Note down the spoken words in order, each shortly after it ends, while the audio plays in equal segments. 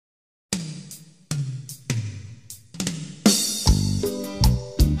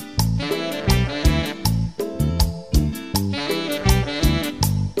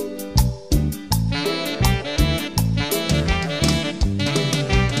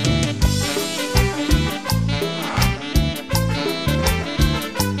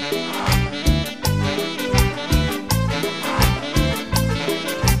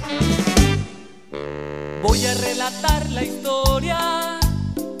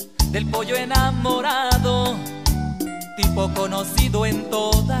del pollo enamorado, tipo conocido en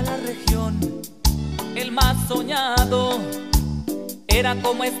toda la región, el más soñado. Era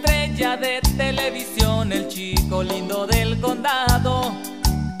como estrella de televisión, el chico lindo del condado.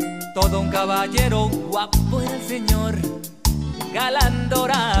 Todo un caballero guapo era el señor, galán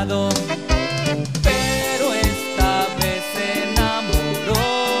dorado. Pero esta vez se enamoró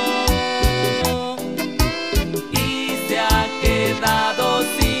y se ha quedado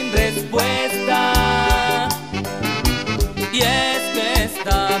sin respuesta. Y es que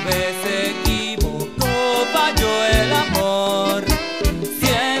esta vez se equivocó, falló el amor.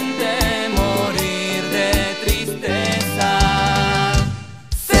 Siente morir de tristeza.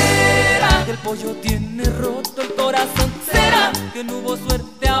 ¿Será que el pollo tiene roto el corazón? ¿Será que no hubo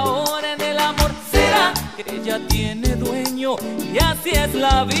suerte ahora en el amor? ¿Será que ella tiene dueño y así es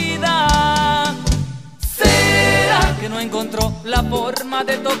la vida? ¿Será que no encontró la forma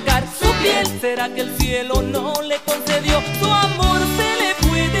de tocar su piel? ¿Será que el cielo no le concedió? Su amor se le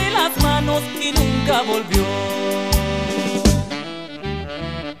fue de las manos y nunca volvió.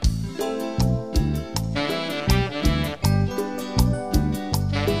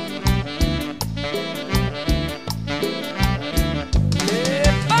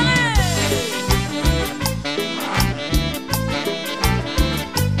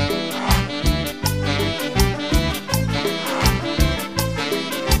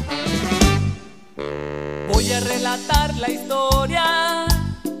 Voy a relatar la historia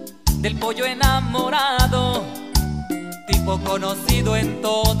del pollo enamorado, tipo conocido en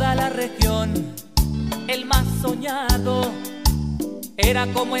toda la región, el más soñado. Era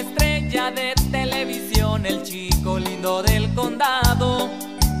como estrella de televisión, el chico lindo del condado.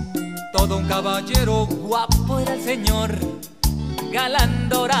 Todo un caballero guapo era el señor, galán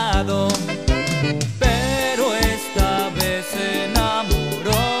dorado. Pero esta vez se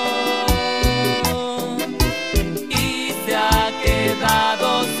enamoró y se ha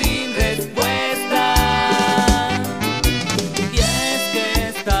quedado sin respuesta. Y es que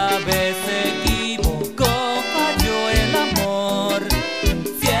esta vez se equivocó, falló el amor.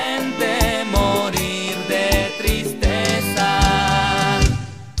 Siente morir de tristeza.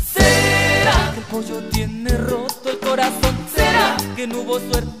 ¿Será que el pollo tiene roto el corazón? ¿Será que no hubo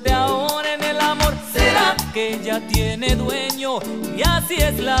suerte ahora en el amor? ¿Será que ella tiene dueño y así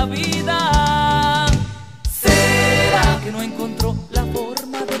es la vida? ¿Será que no encontró la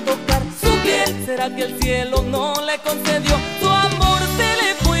forma de tocar su piel? ¿Será que el cielo no le concedió? Su amor se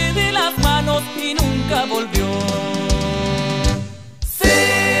le fue de las manos y nunca volvió.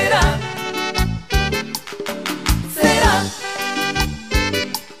 ¿Será? ¿Será?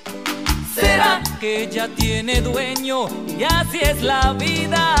 ¿Será que ella tiene dueño y así es la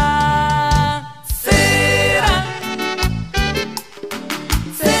vida? ¿Será?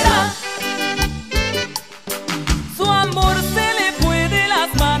 ¿Será? Su amor se le fue de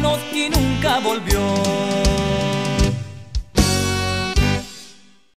las manos y nunca volvió.